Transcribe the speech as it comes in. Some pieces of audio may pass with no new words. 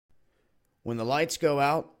when the lights go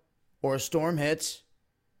out or a storm hits,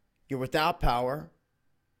 you're without power.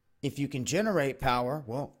 If you can generate power,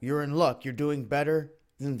 well, you're in luck. You're doing better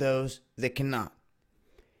than those that cannot.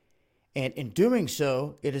 And in doing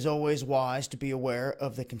so, it is always wise to be aware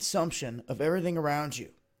of the consumption of everything around you.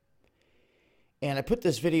 And I put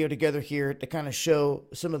this video together here to kind of show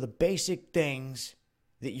some of the basic things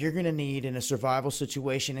that you're going to need in a survival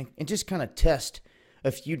situation, and just kind of test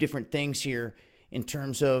a few different things here in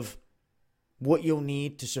terms of what you'll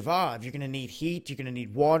need to survive. You're going to need heat, you're going to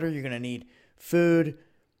need water, you're going to need food,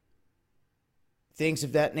 things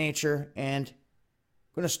of that nature. And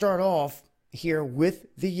I'm going to start off here with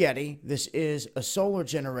the Yeti. This is a solar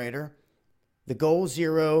generator, the Goal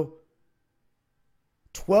Zero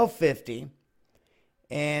 1250.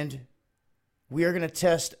 And we are going to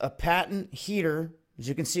test a patent heater, as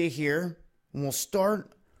you can see here. And we'll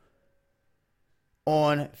start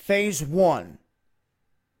on phase 1.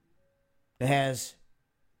 It has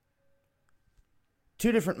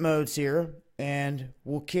 2 different modes here. And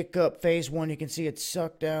we'll kick up phase 1. You can see it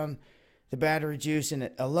sucked down the battery juice in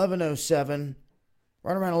at 1107,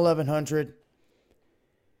 right around 1100.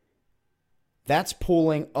 That's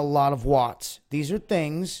pulling a lot of watts. These are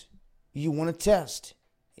things you want to test.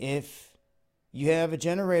 If you have a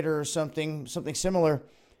generator or something similar,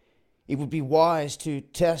 it would be wise to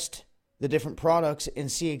test the different products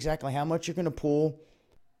and see exactly how much you're going to pull.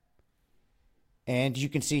 And you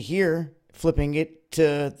can see here, flipping it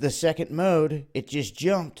to the second mode, it just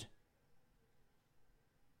jumped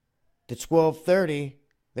to 1230.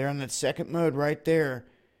 They're in that second mode right there.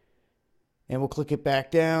 And we'll click it back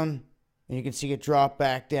down, and you can see it drop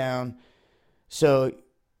back down. So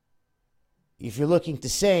if you're looking to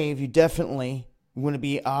save, you definitely want to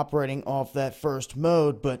be operating off that first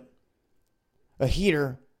mode, but a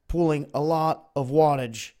heater pulling a lot of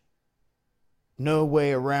wattage, no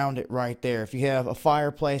way around it right there. If you have a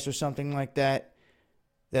fireplace or something like that,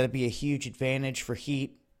 that'd be a huge advantage for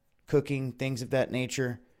heat, cooking, things of that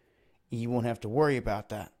nature. You won't have to worry about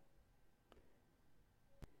that.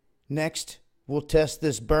 Next, we'll test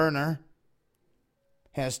this burner.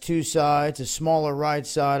 Has 2 sides, a smaller right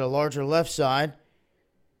side, a larger left side.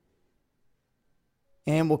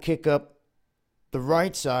 And we'll kick up the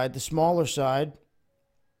right side, the smaller side,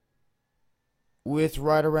 with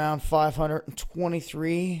right around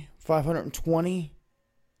 523, 520.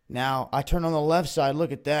 Now, I turn on the left side,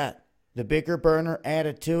 look at that. The bigger burner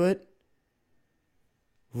added to it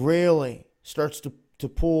really starts to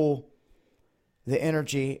pull the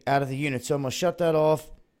energy out of the unit. So I'm going to shut that off.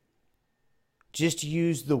 Just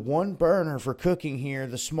use the one burner for cooking here,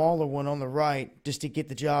 the smaller one on the right, just to get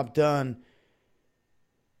the job done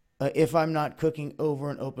if I'm not cooking over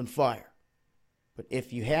an open fire. But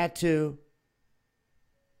if you had to,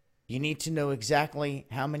 you need to know exactly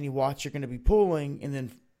how many watts you're going to be pulling, and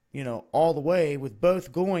then, all the way with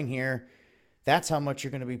both going here, that's how much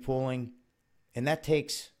you're going to be pulling, and that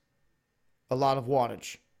takes a lot of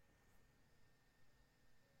wattage.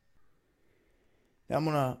 Now I'm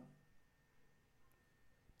going to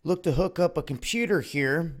look to hook up a computer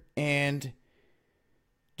here and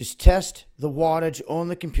just test the wattage on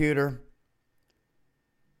the computer.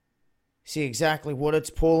 See exactly what it's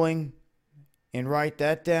pulling and write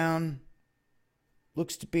that down.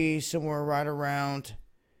 Looks to be somewhere right around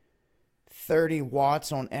 30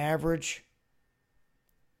 watts on average.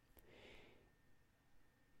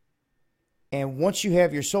 And once you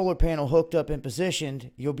have your solar panel hooked up and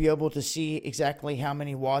positioned, you'll be able to see exactly how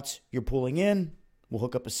many watts you're pulling in. We'll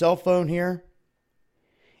hook up a cell phone here.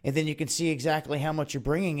 And then you can see exactly how much you're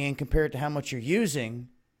bringing in compared to how much you're using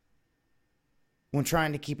when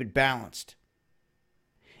trying to keep it balanced.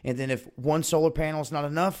 And then if one solar panel is not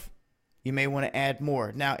enough, you may want to add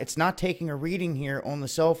more. Now, it's not taking a reading here on the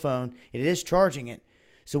cell phone. It is charging it.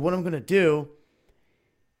 So what I'm going to do,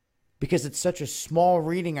 because it's such a small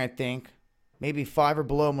reading, I think, maybe 5 or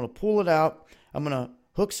below, I'm going to pull it out. I'm going to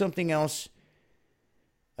hook something else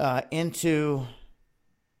into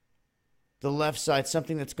the left side,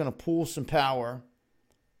 something that's going to pull some power.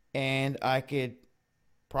 And I could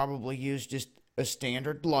probably use just a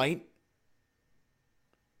standard light,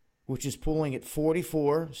 which is pulling at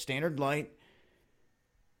 44, standard light,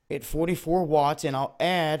 at 44 watts, and I'll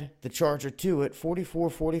add the charger to it, 44,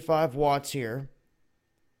 45 watts here.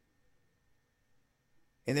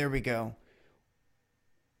 And there we go.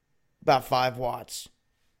 About 5 watts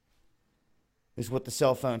is what the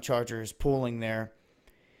cell phone charger is pulling there.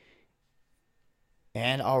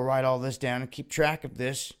 And I'll write all this down and keep track of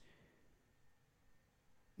this.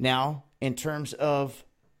 Now, in terms of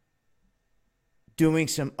doing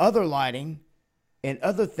some other lighting and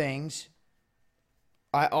other things,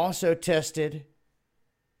 I also tested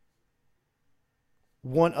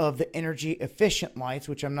one of the energy efficient lights,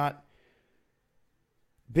 which I'm not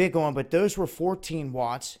big on, but those were 14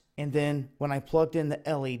 watts. And then when I plugged in the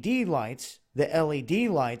LED lights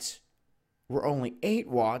were only 8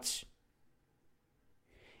 watts.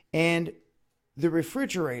 And the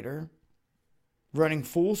refrigerator running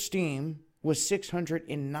full steam was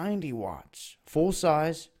 690 watts. Full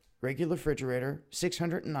size, regular refrigerator,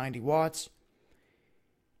 690 watts.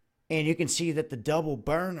 And you can see that the double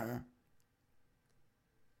burner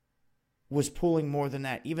was pulling more than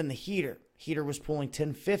that. Even the heater was pulling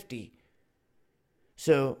 1050.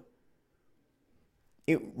 So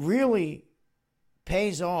it really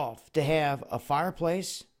pays off to have a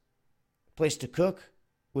fireplace, place to cook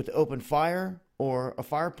with open fire, or a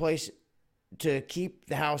fireplace to keep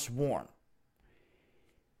the house warm.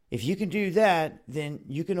 If you can do that, then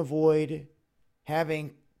you can avoid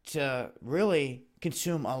having to really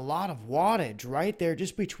consume a lot of wattage right there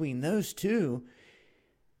just between those two.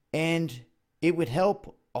 And it would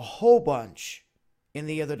help a whole bunch in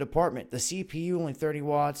the other department. The CPU only 30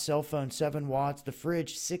 watts, cell phone 7 watts, the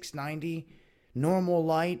fridge 690, normal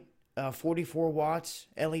light 44 watts,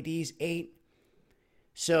 LEDs 8.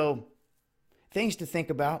 So things to think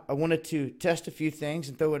about. I wanted to test a few things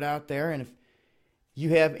and throw it out there. And if you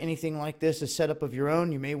have anything like this, a setup of your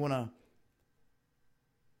own, you may want to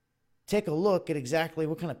take a look at exactly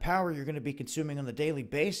what kind of power you're going to be consuming on the daily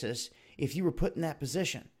basis if you were put in that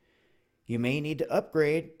position. You may need to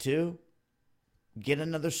upgrade to get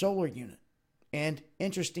another solar unit. And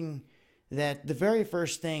interesting that the very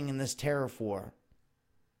first thing in this tariff war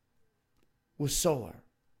was solar.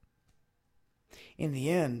 In the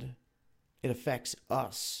end, it affects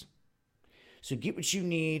us. So get what you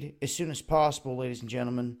need as soon as possible, ladies and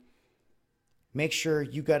gentlemen. Make sure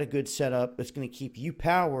you got a good setup that's going to keep you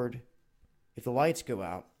powered if the lights go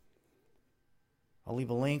out. I'll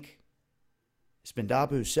leave a link. It's been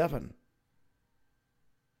Dabu7.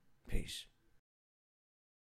 Peace.